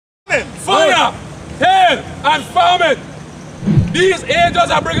fire, hail, and famine. These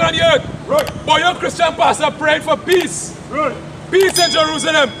angels are bringing on the earth. Right. But your Christian pastor prayed for peace. Right. Peace in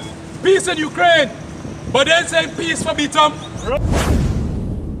Jerusalem, peace in Ukraine. But then saying peace for Beatum.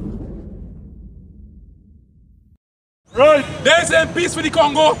 Right. They're saying peace for the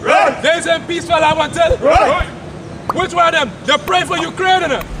Congo. Right. They're saying peace for Lavantel. Right. Which one of them? They pray for Ukraine,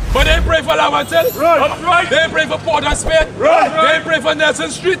 but they pray for Lavantel. Right. Right. They pray for Port and Spain. Right. They pray for Nelson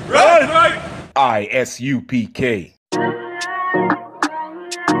Street. Right. Right. I.S.U.P.K.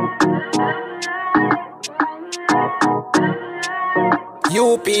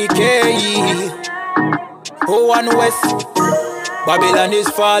 U.P.K. One West. Babylon is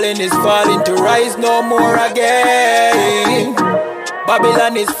falling to rise no more again.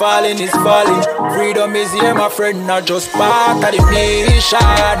 Babylon is falling. Freedom is here, my friend, not just part of the nation.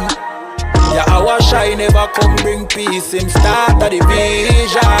 Yeah, our shine never come bring peace, him start of the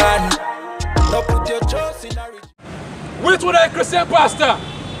vision. Now put your trust in a rich. Which one a Christian pastor?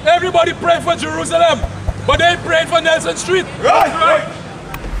 Everybody pray for Jerusalem, but they prayed for Nelson Street. Right. Right.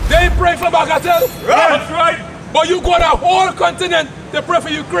 They pray for Bagatelle. Right. That's right. But you got a whole continent to pray for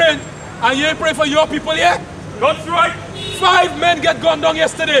Ukraine, and you ain't pray for your people yet? That's right. 5 men get gunned down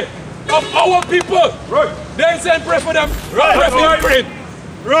yesterday of our people. Right. They ain't saying pray for them. Right. Pray for Ukraine.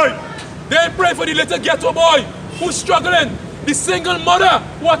 Right. They ain't pray for the little ghetto boy who's struggling. The single mother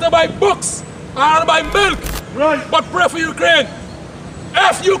who want to buy books and buy milk. Right. But pray for Ukraine.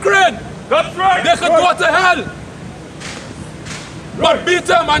 F Ukraine. That's right. They could go to hell. But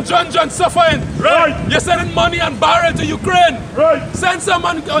Beatum and John suffering. Right. You're sending money and barrel to Ukraine. Right. Send some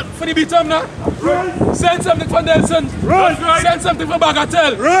money for the Beatum now. Right. Send something for Nelson. Right. Right. Send something for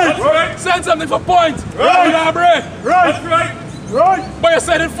Bagatelle. Right. Right. Send something for Point. Right. Right. That's right. Right. But you're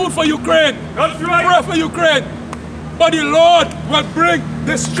sending food for Ukraine. That's right. Pray for Ukraine. But the Lord will bring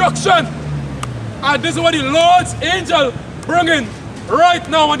destruction. And this is what the Lord's angel bringing right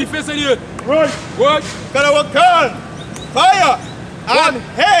now on the face of the earth. Right. What? Fire. And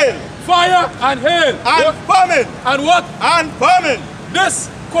hail. Fire and hail. And famine. And what? And famine. This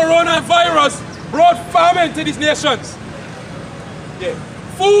coronavirus brought famine to these nations. Yeah.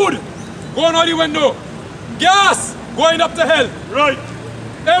 Food going out the window. Gas going up to hell. Right.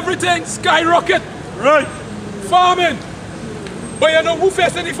 Everything skyrocket. Right. Famine. But you know who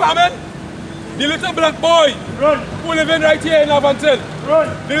facing the famine? The little black boy. Right. Who living right here in Lavantel.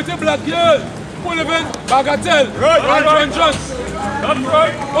 Right. The little black girl who live in Bagatelle. Right. And John. That's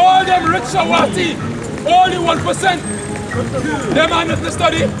right. All them rich Shawati, only 1%. Them are not to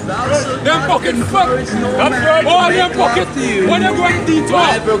study. Them pocket fuck. That's right. All them pocket. When they're going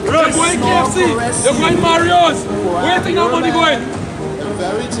detour, they're going KFC, they're going Mario's. Where you think that money going?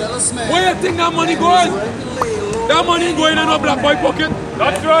 Where you think that money going? That money going in no black boy pocket.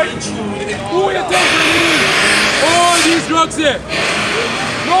 That's right. Who you think bringing all these drugs here?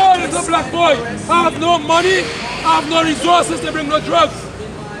 No little black boy have no money, have no resources to bring no drugs.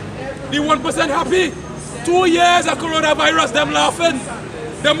 The 1% happy. 2 years of coronavirus, them laughing.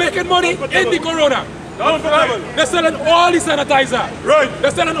 They're making money in the corona. They're selling all the sanitizer. Right.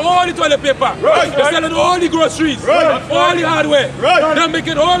 They're selling all the toilet paper. Right. They're selling all the groceries. Right. All the hardware. Right. They're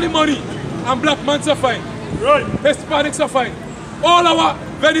making all the money. And black men are fine. Right. Hispanics are fine. All our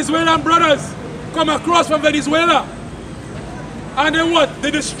Venezuelan brothers come across from Venezuela. And then what?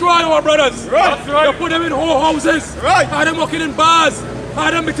 They destroy our brothers. Right. They put them in whole houses. Right. Had them working in bars.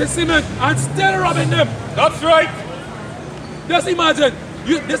 Had them making cement and still robbing them. That's right. Just imagine,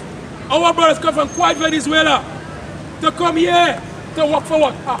 our brothers come from quite Venezuela to come here to work for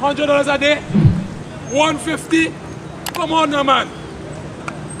what? $100 a day? $150? Come on now, man.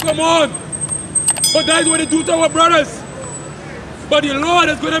 Come on. But that is what they do to our brothers. But the Lord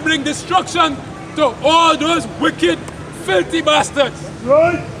is going to bring destruction to all those wicked, filthy bastards.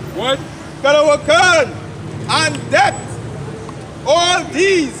 Right. What? Karawakan and death. All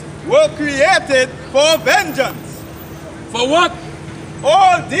these were created for vengeance. For what?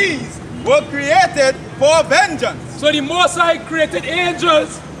 All these were created for vengeance. So the Most High created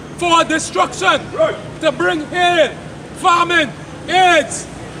angels for destruction. Right. To bring hail, famine, AIDS,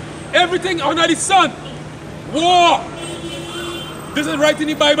 everything under the sun. War. This is right in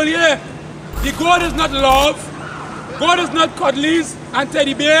the Bible here. The God is not love. God is not cuddlies and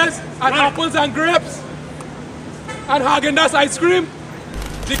teddy bears and apples and grapes and Häagen-Dazs ice cream.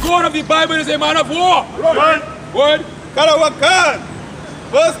 The God of the Bible is a man of war. Right. Word. Karawakan.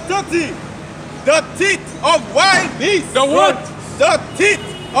 Verse 30. The teeth of wild beasts. The what? The teeth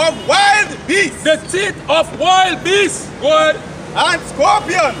of wild beasts. The teeth of wild beasts. Word. and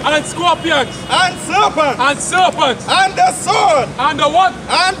scorpions, and scorpions, and serpents, and serpents, and the sword, and the what?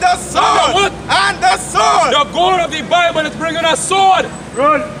 and the sword, what? and the sword. The goal of the Bible is bringing a sword.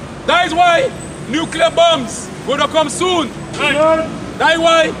 Right. That is why nuclear bombs gonna come soon. Right. That is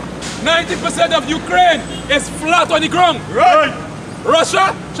why 90% of Ukraine is flat on the ground. Right.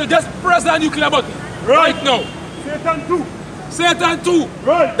 Russia should just press that nuclear button right now. Satan too. Satan 2.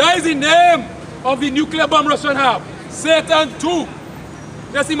 Right. That is the name of the nuclear bomb Russian have. Satan 2.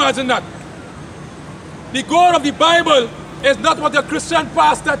 Just imagine that. The God of the Bible is not what a Christian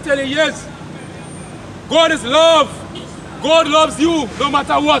pastor telling you is. God is love. God loves you no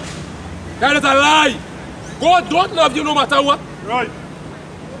matter what. That is a lie. God don't love you no matter what. Right.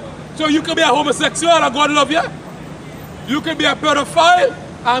 So you can be a homosexual and God love you. You can be a pedophile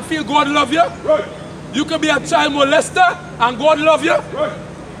and feel God love you. Right. You can be a child molester and God love you. Right.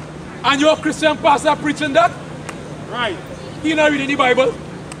 And your Christian pastor preaching that. Right. He not reading the Bible.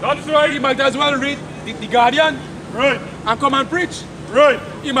 That's right. He might as well read the Guardian Right. and come and preach. Right.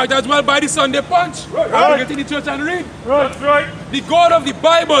 He might as well buy the Sunday Punch and bring it in the church and read. Right. That's right. The God of the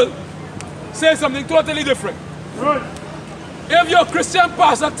Bible says something totally different. Right. If your Christian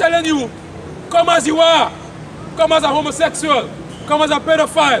pastor telling you, come as you are, come as a homosexual, come as a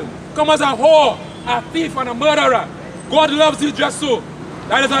pedophile, come as a whore, a thief and a murderer, God loves you just so.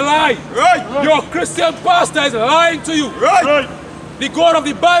 That is a lie. Right. Your Christian pastor is lying to you. Right. The God of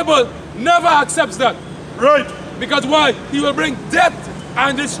the Bible never accepts that. Right. Because why? He will bring death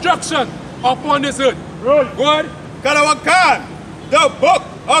and destruction upon this earth. Right. God, Kalawakan, the book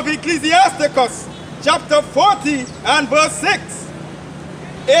of Ecclesiasticus, chapter 40 and verse 6.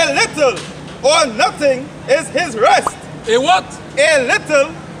 A little or nothing is his rest. a what? A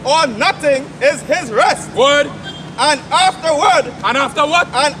little or nothing is his rest. Word. And afterward, And after what?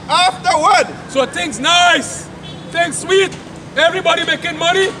 and afterward, So things nice, things sweet, everybody making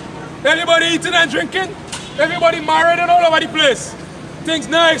money, everybody eating and drinking, everybody married and all over the place. Things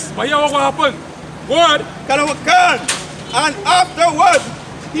nice, but here what will happen? Word. Kalawakan, and afterward,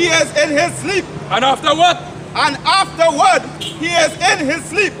 he is in his sleep. And after what? And afterward, he is in his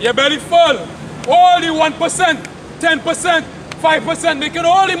sleep. Your belly full. All the 1%, 10%, 5% making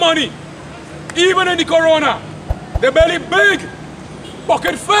all the money. Even in the corona. The belly big,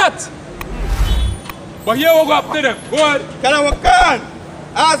 pocket fat. But here we go up to them. Word. Kalawakan,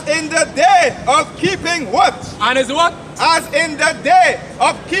 as in the day of keeping watch. And is what? As in the day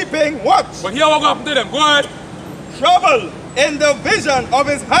of keeping watch. But here we go up to them. Word. Trouble in the vision of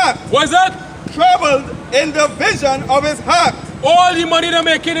his heart. What is that? Troubled in the vision of his heart. All the money they're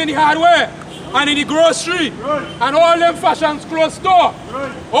making in the hardware and in the grocery and all them fashion clothes store,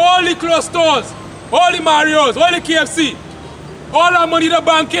 all the clothes stores, all the Marios, all the KFC, all that money they're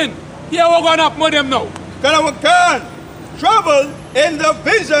banking. Here we're going to up them now. Kalawakan, trouble in the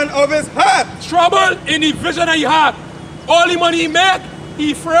vision of his heart. Trouble in the vision of your heart. All the money he make,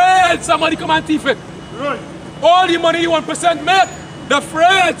 he afraid somebody come and thief it. All the money he 1% make, they're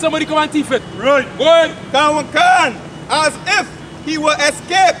afraid somebody come and thief it. Right. Good. Kalawakan, as if he were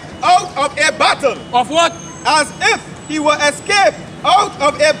escaped out of a battle. Of what? As if he were escaped out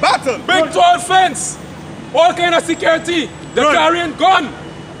of a battle. Big tall fence. All kind of security. They're carrying gun.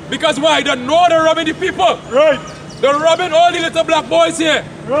 Because why? They know they're robbing the people. Right. They're robbing all the little black boys here.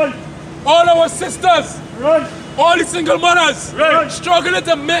 Right. All our sisters. Right. All the single mothers. Right. Struggling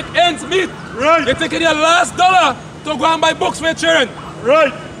to make ends meet. Right. They're taking their last dollar to go and buy books for their children.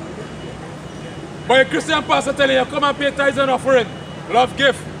 Right. But a Christian pastor telling you, come and pay tithes and offering. Love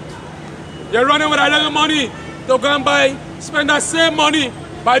gift. You're running with a little money to go and buy, spend that same money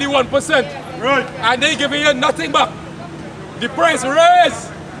by the 1%. Right. And they giving you nothing back. The price raised.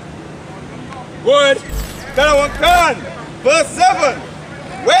 Good. Kalawakan, verse 7.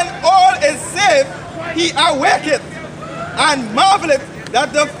 When all is safe, he awaketh and marveleth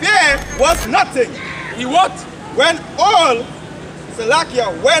that the fear was nothing. He what? When all,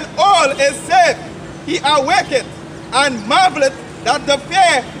 Salakia, when all is safe, he awaketh and marveleth that the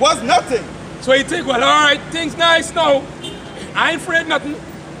fear was nothing. So you think, well, all right, things nice now. I ain't afraid nothing.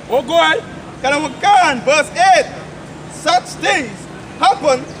 Oh, go ahead. Kalawakan, verse 8. Such things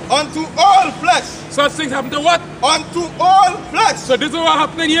happen unto all flesh. Such things happen to what? Unto all flesh. So this is what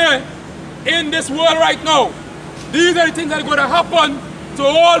happening here in this world right now. These are the things that are going to happen to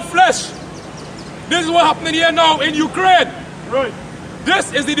all flesh. This is what happening here now in Ukraine. Right.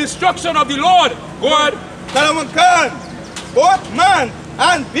 This is the destruction of the Lord. Go ahead. Kalawakan, both man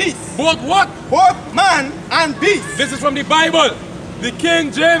and beast. Both what? Both man and beast. This is from the Bible, the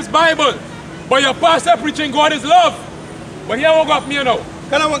King James Bible. But your pastor preaching God is love. But here we go up here now.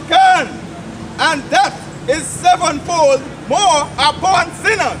 Kalawakan, and that is sevenfold more upon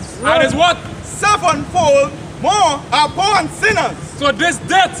sinners. And is what? Sevenfold more upon sinners. So this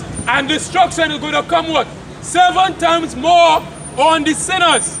death and destruction is going to come what? 7 times more on the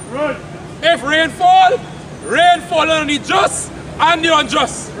sinners. Right. If rain fall on the just and the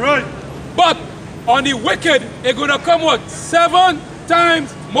unjust. Right. But on the wicked, it's going to come what? 7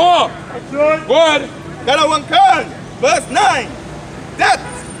 times more. That's right. Good. Galawankan, verse 9. Death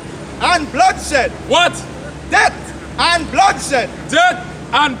and bloodshed. What? Death and bloodshed. Death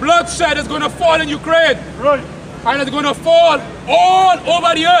and bloodshed is going to fall in Ukraine. Right. And it's going to fall all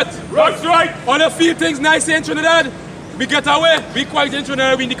over the earth. That's right. All the feel things nice in Trinidad. We get away. Be quiet in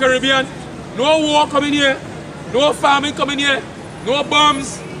Trinidad, we in the Caribbean. No war coming here. No famine coming here. No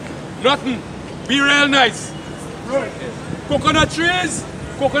bombs. Nothing. Be real nice. Right. Coconut trees,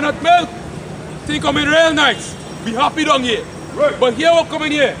 coconut milk. Thing coming real nice. Be happy down here. Right. But here we're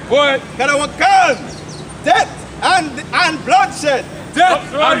coming here. Boy. Galawankan, death and bloodshed.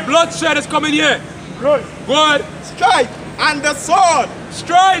 Death right. and bloodshed is coming here. Right. Good. Strife and the sword.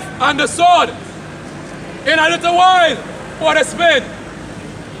 Strife and the sword. In a little while, for the spin.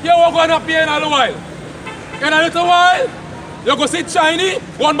 Here we're going up here in a little while. In a little while, you're going to see Chinese,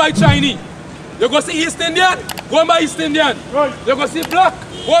 going by Chinese. You're going to see East Indian, going by East Indian. Right. You're going to see black,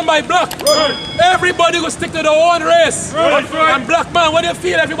 going by black. Right. Everybody going to stick to their own race. Right. Right. And black man, when you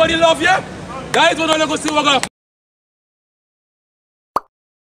feel everybody love you, guys will not go see what going.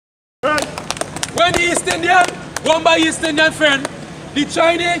 Right. When the East Indian, going by East Indian friend, the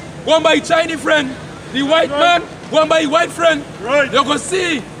Chinese, going by Chinese friend, the white man, going by white friend, Right. you're going to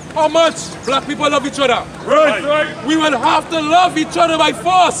see how much black people love each other. Right. Right. We will have to love each other by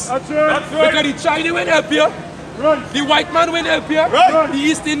force. That's right. That's right. Because the Chinese will help you, Right. the white man will help you, Right. the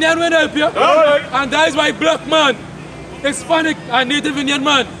East Indian will help you, Right. and that is why black man, Hispanic and Native Indian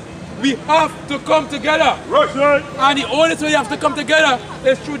man, we have to come together. Right. Right. And the only way you have to come together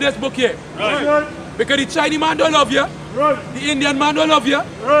is through this book here. That's right. Because the Chinese man don't love you, Right. the Indian man don't love you,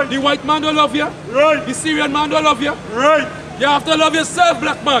 Right. the white man don't love you, Right. the Syrian man don't love you. Right. You have to love yourself,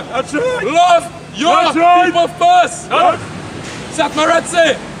 black man. That's right. Love your That's right. people first. Right. Satmarat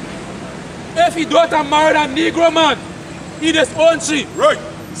say, if he daughter married a Negro man, he disowned she. Right.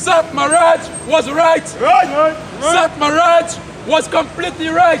 Satmarat was right. Right. Right. Satmarat was completely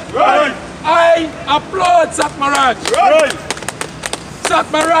right. Right. I applaud Satmarat. Right.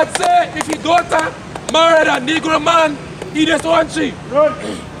 Satmarat say, if his daughter married a Negro man, he disowned she. Right.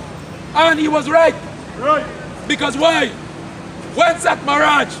 And he was right. Right. Because why? When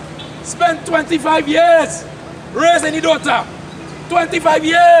Satmarat spent 25 years raising his daughter, 25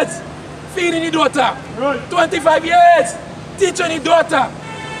 years feeding his daughter, Right. 25 years teaching his daughter,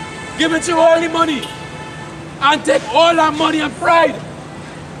 giving you all the money, and take all that money and pride.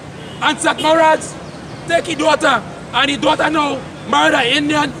 And Satmarat take his daughter, and his daughter now married an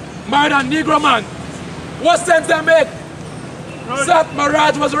Indian, married a Negro man. What sense that make? Right.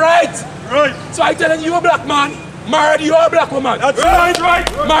 Satmarat was right. Right. So I telling you, black man, marry your black woman. That's right.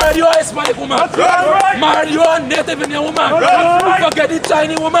 Right. Marry your Hispanic woman. That's right. Marry your Native Indian woman. Right. Forget the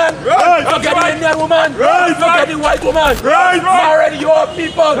Chinese woman. Right. Forget the Indian woman. Right. Forget the white woman. Right. Marry your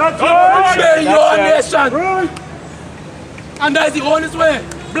people. That's right. Build your nation. Right. And that is the only way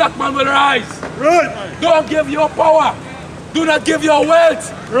black man will rise. Right. Don't give your power. Do not give your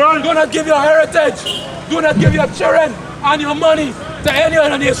wealth. Right. Do not give your heritage. Do not give your children and your money to any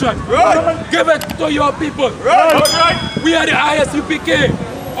other nation. Right. Give it to your people. Right. Right. We are the I.S.U.P.K.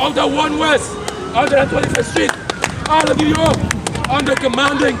 of the 1 West, 125th Street. All of you under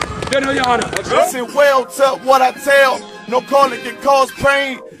commanding General YAHANNA. Listen well to what I tell. No calling can cause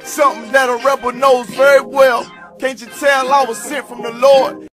pain. Something that a rebel knows very well. Can't you tell I was sent from the Lord?